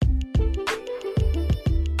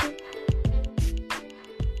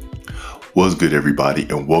What's good, everybody,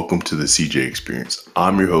 and welcome to the CJ Experience.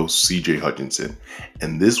 I'm your host, CJ Hutchinson,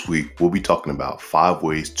 and this week we'll be talking about 5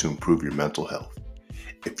 ways to improve your mental health.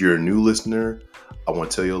 If you're a new listener, I want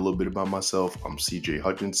to tell you a little bit about myself. I'm CJ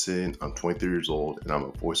Hutchinson, I'm 23 years old, and I'm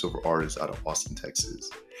a voiceover artist out of Austin, Texas.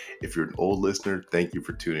 If you're an old listener, thank you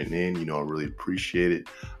for tuning in. I really appreciate it.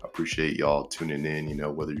 I appreciate y'all tuning in,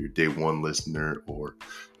 whether you're day one listener or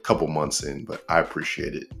a couple months in, but I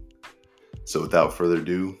appreciate it. So without further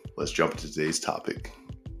ado, let's jump into today's topic.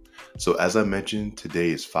 So as I mentioned, today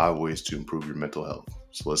is 5 ways to improve your mental health.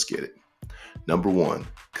 So let's get it. Number 1,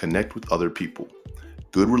 connect with other people.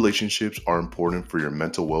 Good relationships are important for your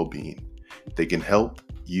mental well-being. They can help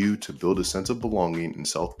you to build a sense of belonging and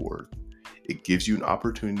self-worth. It gives you an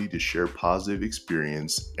opportunity to share positive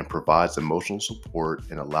experience and provides emotional support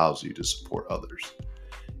and allows you to support others.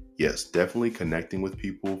 Yes, definitely connecting with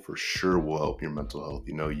people for sure will help your mental health.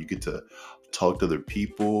 You get to talk to other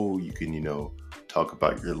people. You can, talk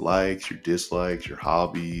about your likes, your dislikes, your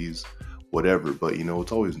hobbies, whatever. But,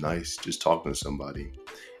 it's always nice just talking to somebody.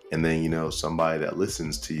 And then, somebody that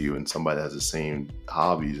listens to you and somebody that has the same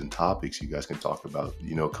hobbies and topics you guys can talk about,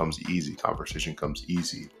 comes easy. Conversation comes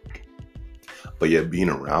easy. But yet being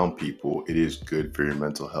around people, it is good for your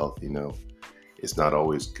mental health. It's not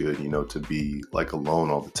always good, to be like alone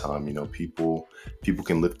all the time. People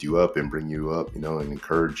can lift you up and bring you up, and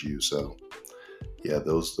encourage you. So yeah,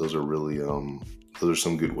 those are really, those are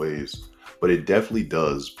some good ways, but it definitely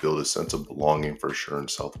does build a sense of belonging for sure and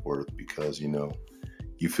self-worth because,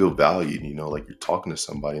 you feel valued, like you're talking to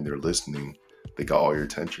somebody and they're listening. They got all your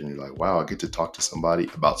attention. You're like, wow, I get to talk to somebody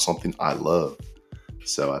about something I love.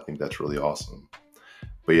 So I think that's really awesome.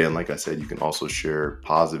 But yeah, and like I said, you can also share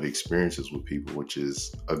positive experiences with people, which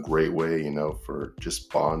is a great way, for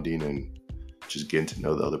just bonding and just getting to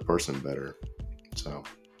know the other person better. So,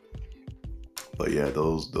 but yeah,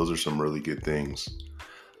 those are some really good things.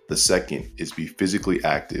 The second is be physically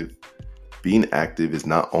active. Being active is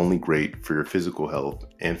not only great for your physical health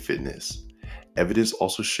and fitness. Evidence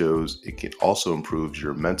also shows it can also improve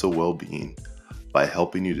your mental well-being by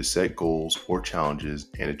helping you to set goals or challenges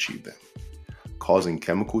and achieve them, causing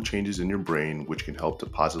chemical changes in your brain, which can help to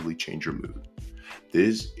positively change your mood.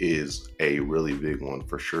 This is a really big one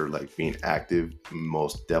for sure. Like being active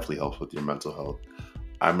most definitely helps with your mental health.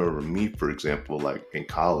 I remember me, for example, like in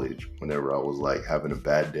college, whenever I was like having a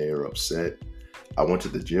bad day or upset, I went to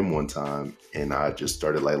the gym one time and I just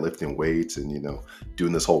started like lifting weights and,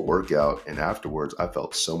 doing this whole workout. And afterwards, I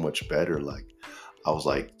felt so much better. Like I was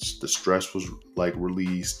like, the stress was like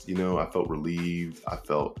released, I felt relieved. I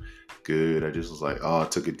felt good. I just was like, oh, I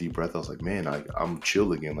took a deep breath. I was like, man, I'm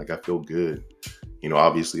chill again. Like I feel good.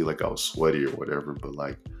 Obviously like I was sweaty or whatever, but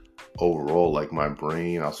like overall, like my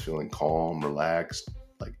brain, I was feeling calm, relaxed,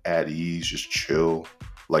 like at ease, just chill,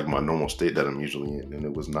 like my normal state that I'm usually in. And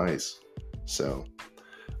it was nice. So,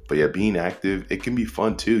 but yeah, being active, it can be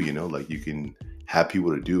fun too, like you can have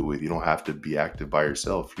people to do it with. You don't have to be active by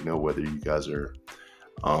yourself, whether you guys are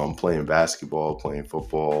playing basketball, playing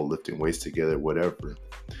football, lifting weights together, whatever,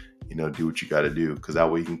 do what you got to do. Because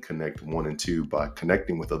that way you can connect 1 and 2 by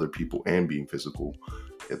connecting with other people and being physical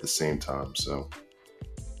at the same time. So,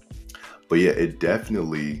 but yeah, it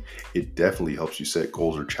definitely helps you set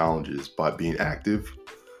goals or challenges by being active.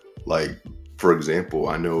 Like, for example,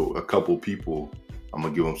 I know a couple people, I'm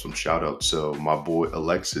going to give them some shout outs. So my boy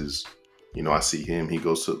Alexis, I see him, he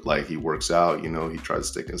goes to he works out, he tries to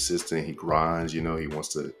stay consistent. He grinds, he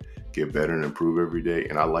wants to get better and improve every day.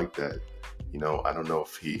 And I like that. I don't know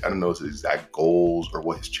his exact goals or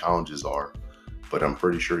what his challenges are, but I'm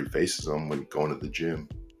pretty sure he faces them when going to the gym.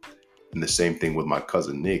 And the same thing with my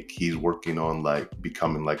cousin Nick. He's working on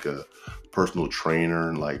becoming like a personal trainer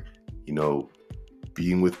and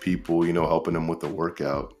being with people, helping them with the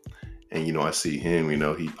workout. And, I see him,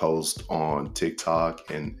 he posts on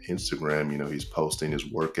TikTok and Instagram, he's posting his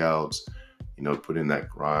workouts, putting in that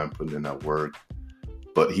grind, putting in that work.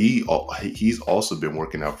 But he's also been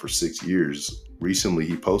working out for 6 years. Recently,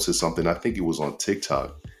 he posted something, I think it was on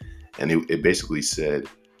TikTok, and it basically said,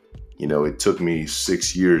 it took me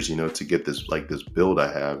 6 years, to get this build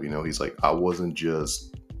I have. He's like, I wasn't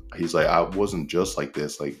just like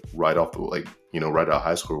this, right off the, right out of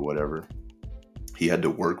high school or whatever. He had to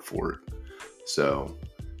work for it. So,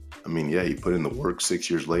 I mean, yeah, he put in the work. 6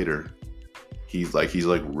 years later, he's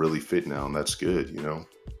really fit now, and that's good.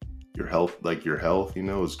 Your health,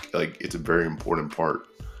 is it's a very important part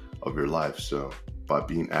of your life. So by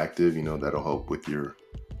being active, that'll help with your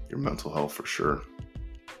mental health for sure.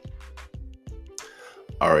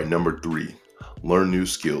 All right, number 3, learn new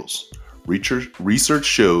skills. Research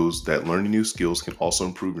shows that learning new skills can also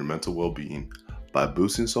improve your mental well-being by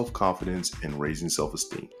boosting self-confidence and raising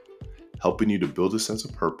self-esteem, helping you to build a sense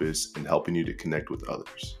of purpose and helping you to connect with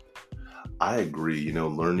others. I agree,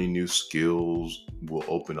 learning new skills will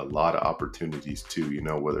open a lot of opportunities too,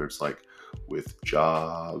 whether it's like with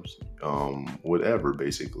jobs, whatever,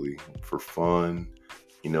 basically for fun,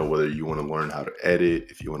 whether you want to learn how to edit,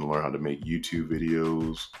 if you want to learn how to make YouTube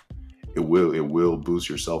videos, it will boost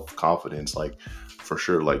your self-confidence. Like for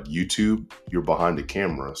sure, like YouTube, you're behind the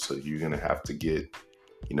camera. So you're going to have to get,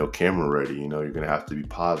 camera ready, you're going to have to be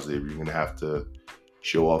positive. You're going to have to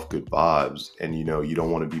show off good vibes. And, you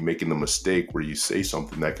don't want to be making the mistake where you say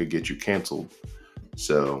something that could get you canceled.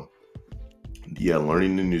 So yeah,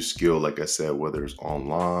 learning a new skill, like I said, whether it's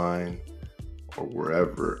online or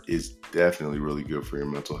wherever, is definitely really good for your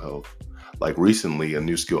mental health. Like recently, a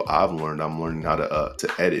new skill I'm learning how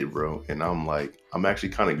to edit, bro. And I'm actually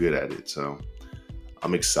kind of good at it. So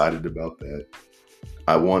I'm excited about that.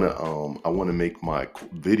 I wanna make my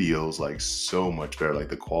videos like so much better. Like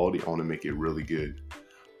the quality, I want to make it really good.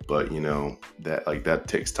 But that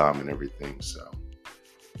takes time and everything. So,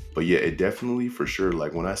 but yeah, it definitely for sure.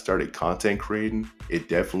 Like when I started content creating, it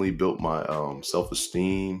definitely built my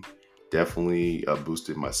self-esteem. Definitely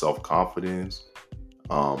boosted my self-confidence.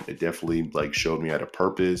 It definitely like showed me how to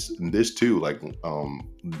purpose. And this too, like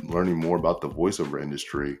learning more about the voiceover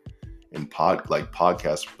industry and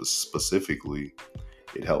podcasts specifically,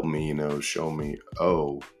 it helped me, show me,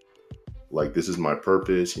 oh, like this is my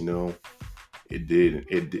purpose, it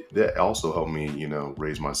did that also helped me,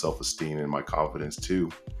 raise my self-esteem and my confidence too.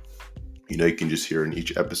 You can just hear in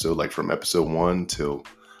each episode, like from episode 1 till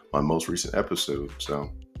my most recent episode. So,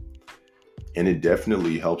 and it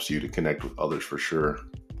definitely helps you to connect with others for sure.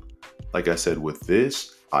 Like I said, with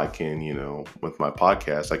this, I can, with my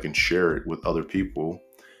podcast, I can share it with other people,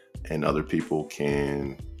 and other people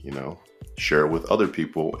can, share it with other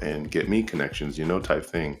people and get me connections, type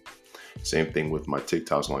thing. Same thing with my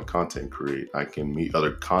TikToks on content create. I can meet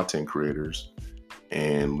other content creators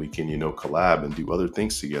and we can, collab and do other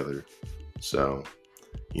things together. So,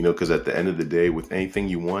 because at the end of the day, with anything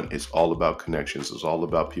you want, it's all about connections. It's all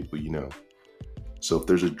about people, So if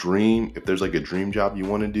there's like a dream job you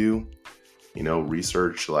want to do,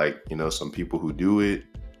 research like, some people who do it,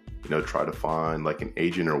 try to find like an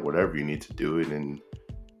agent or whatever you need to do it, and,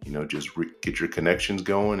 just get your connections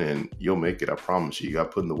going and you'll make it. I promise you. You got to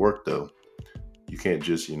put in the work though. You can't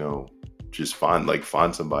just, just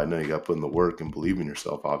find somebody. No, you got to put in the work and believe in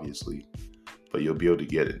yourself, obviously, but you'll be able to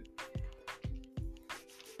get it.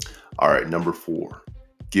 All right. Number 4,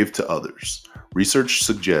 give to others. Research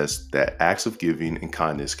suggests that acts of giving and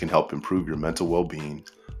kindness can help improve your mental well-being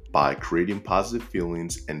by creating positive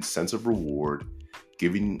feelings and sense of reward,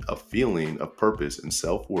 giving a feeling of purpose and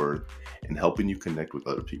self-worth, and helping you connect with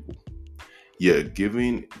other people. Yeah,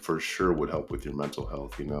 giving for sure would help with your mental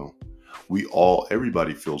health.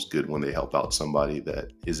 Everybody feels good when they help out somebody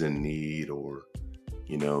that is in need, or,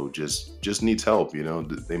 just needs help.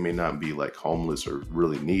 They may not be like homeless or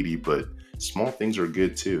really needy, but small things are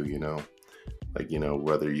good too, like,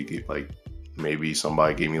 whether you get like, maybe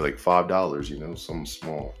somebody gave me like $5, something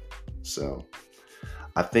small. So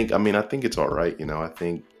I think it's all right. I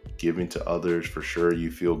think giving to others, for sure,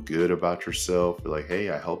 you feel good about yourself. You're like, hey,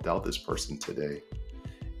 I helped out this person today.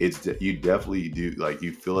 You definitely do. Like,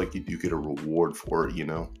 you feel like you do get a reward for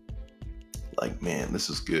it, like, man, this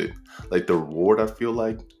is good. Like the reward, I feel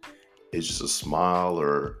like, is just a smile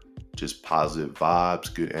or just positive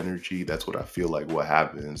vibes, good energy. That's what I feel like what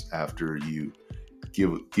happens after you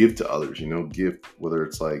give to others, give, whether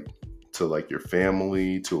it's like to like your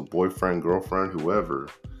family, to a boyfriend, girlfriend, whoever.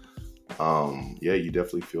 Yeah, you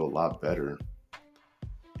definitely feel a lot better.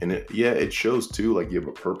 And it shows too, like you have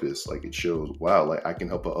a purpose. Like it shows, wow, like I can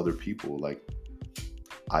help other people. Like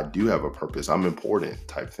I do have a purpose. I'm important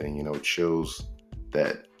type thing. It shows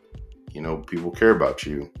that, people care about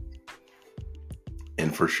you.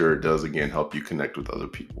 And for sure, it does, again, help you connect with other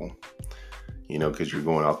people, because you're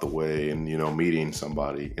going out the way and, meeting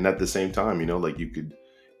somebody. And at the same time, like you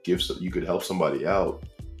could help somebody out,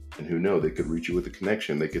 and who knows, they could reach you with a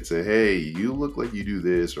connection. They could say, hey, you look like you do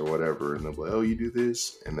this or whatever. And they'll be like, oh, you do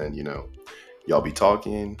this. And then, y'all be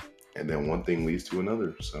talking, and then one thing leads to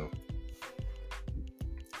another. So,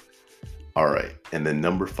 all right. And then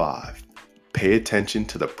number 5, pay attention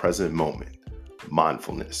to the present moment.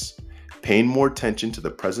 Mindfulness. Paying more attention to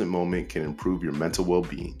the present moment can improve your mental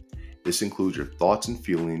well-being. This includes your thoughts and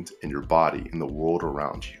feelings and your body and the world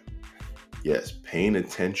around you. Yes, paying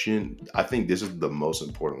attention. I think this is the most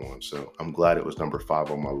important one. So I'm glad it was number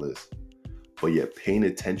 5 on my list. But yeah, paying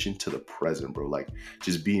attention to the present, bro. Like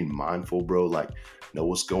just being mindful, bro. Like know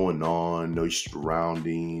what's going on, know your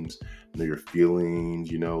surroundings, know your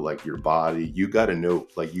feelings, like your body. You got to know,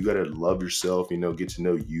 like, you got to love yourself, get to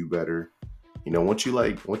know you better. Once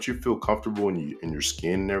you feel comfortable in your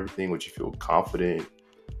skin and everything, once you feel confident,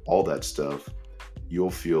 all that stuff,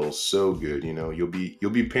 you'll feel so good. You'll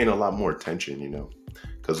be paying a lot more attention,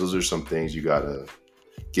 because those are some things you gotta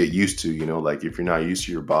get used to. Like if you're not used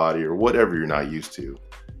to your body or whatever you're not used to,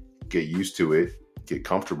 get used to it, get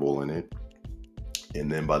comfortable in it, and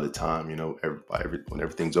then by the time when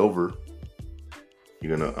everything's over,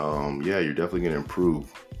 you're gonna you're definitely gonna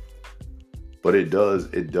improve. But it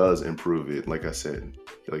does improve it. Like I said,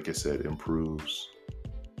 improves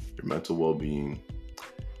your mental well-being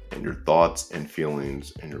and your thoughts and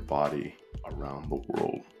feelings and your body around the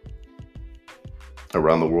world.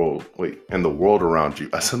 And the world around you.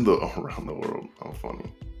 I said around the world. I'm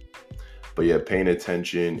funny. But yeah, paying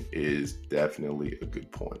attention is definitely a good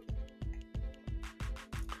point.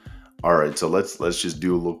 All right, so let's just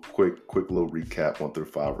do a little quick little recap, 1 through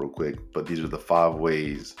 5 real quick. But these are the 5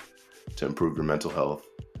 ways to improve your mental health.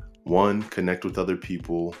 1, connect with other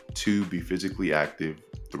people. 2, be physically active.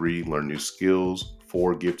 3, learn new skills.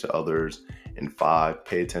 4, give to others. And 5,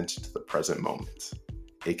 pay attention to the present moment,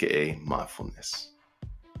 aka mindfulness.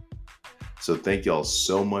 So thank y'all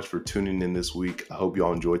so much for tuning in this week. I hope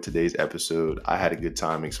y'all enjoyed today's episode. I had a good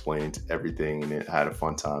time explaining everything, and I had a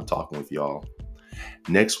fun time talking with y'all.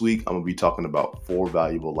 Next week, I'm going to be talking about 4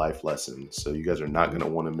 valuable life lessons. So you guys are not going to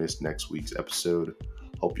want to miss next week's episode.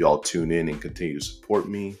 Hope y'all tune in and continue to support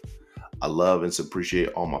me. I love and appreciate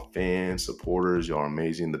all my fans, supporters. Y'all are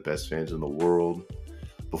amazing, the best fans in the world.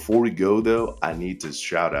 Before we go, though, I need to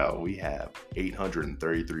shout out, we have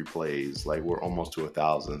 833 plays. Like, we're almost to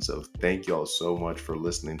 1,000. So thank y'all so much for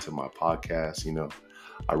listening to my podcast.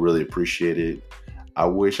 I really appreciate it. I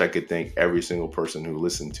wish I could thank every single person who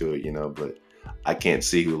listened to it, but I can't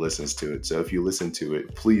see who listens to it. So if you listen to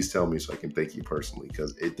it, please tell me so I can thank you personally,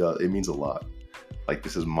 because it means a lot. Like,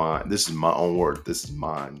 this is my own word. This is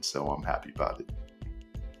mine. So I'm happy about it.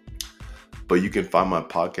 But you can find my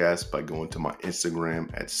podcast by going to my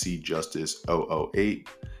Instagram at cjustice008.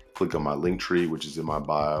 Click on my link tree, which is in my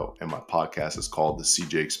bio, and my podcast is called The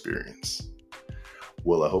CJ Experience.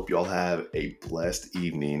 Well, I hope y'all have a blessed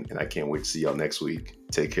evening, and I can't wait to see y'all next week.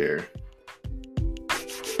 Take care.